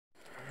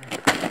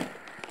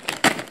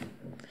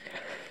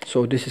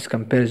So this is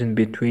comparison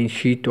between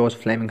Cheetos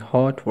Flamin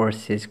Hot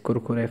versus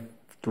Kurkure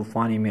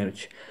Toofaani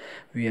mirch.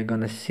 We are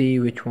gonna see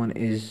which one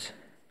is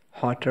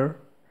hotter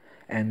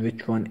and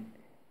which one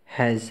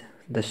has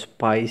the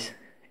spice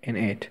in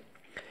it.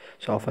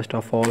 So first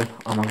of all,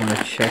 I'm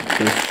gonna check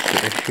this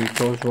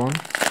Cheetos one.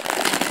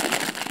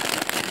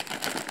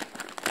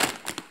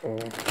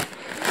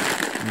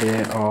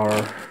 They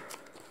are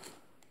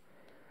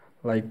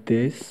like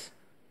this.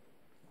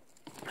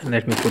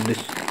 Let me put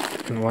this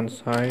on one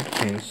side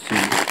and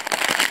see.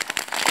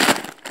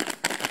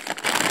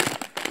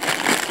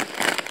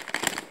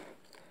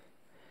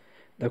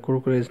 The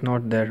Kurkure is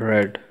not that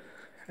red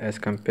as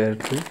compared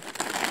to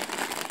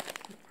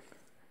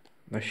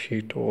the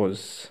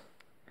Cheetos.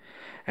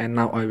 And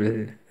now I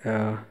will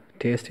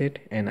taste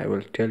it and I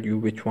will tell you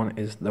which one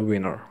is the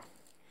winner.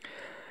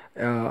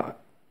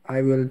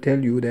 I will tell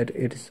you that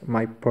it's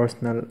my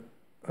personal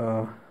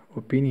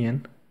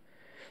opinion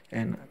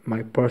and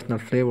my personal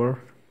flavor,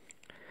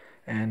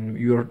 and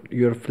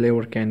your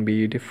flavor can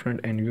be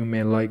different and you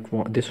may like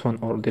this one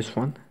or this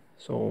one.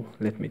 So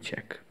let me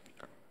check.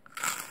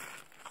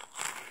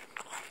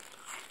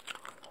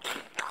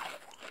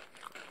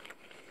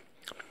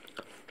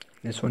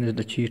 This one is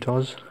the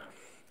Cheetos.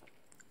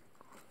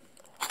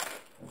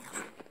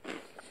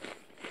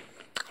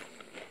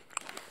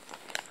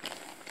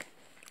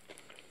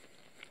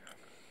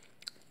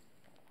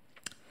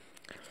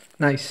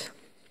 Nice.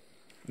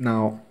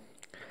 Now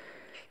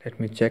let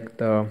me check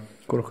the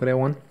Kurkure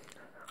one.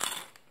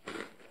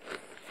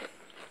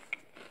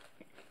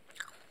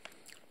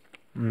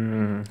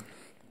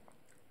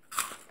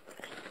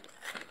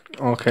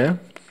 Okay,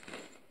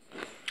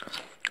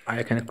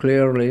 I can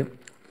clearly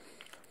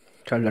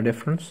tell the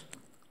difference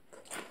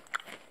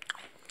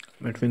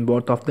between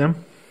both of them.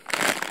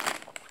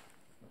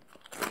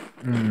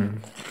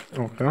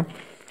 Okay,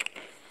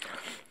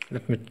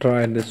 let me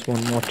try this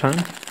one more time.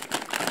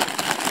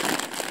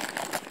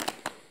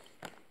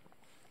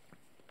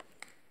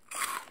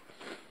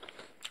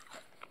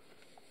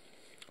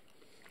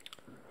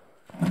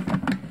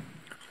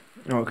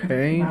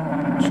 Okay,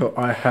 so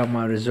I have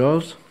my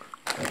results.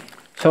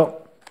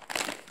 So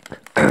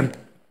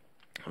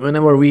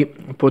whenever we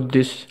put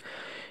this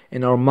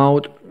in our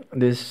mouth,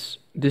 this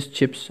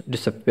chips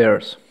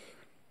disappears,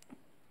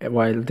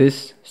 while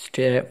this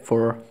stay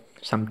for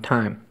some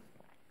time.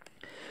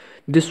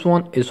 This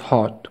one is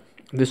hot,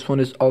 this one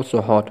is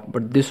also hot,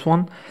 but this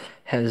one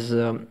has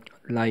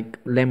like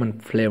lemon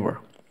flavor.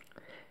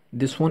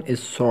 This one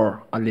is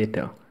sour a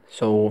little.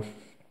 So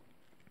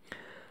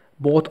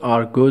both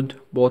are good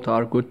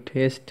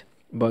taste,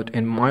 but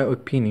in my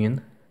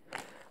opinion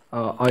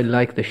I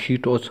like the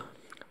Cheetos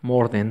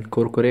more than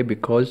Kurkure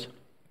because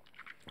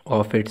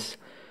of its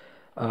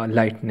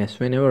lightness.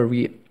 Whenever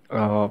we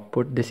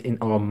put this in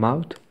our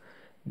mouth,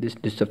 this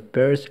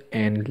disappears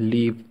and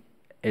leave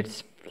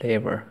its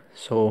flavor.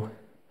 So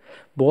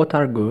both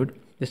are good.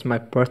 This is my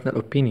personal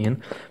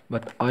opinion,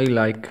 but I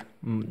like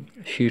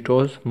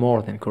Cheetos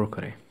more than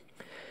Kurkure.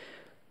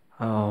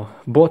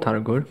 Both are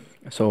good.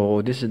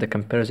 So this is the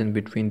comparison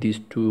between these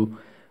two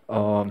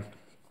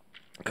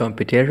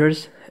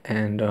competitors,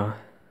 and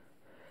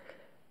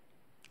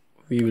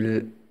we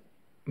will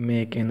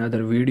make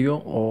another video,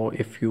 or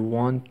if you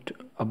want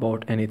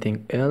about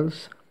anything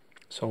else.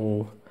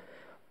 So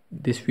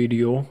this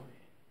video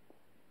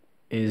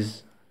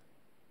is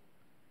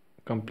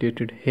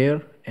completed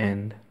here,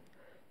 and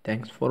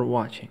thanks for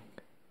watching.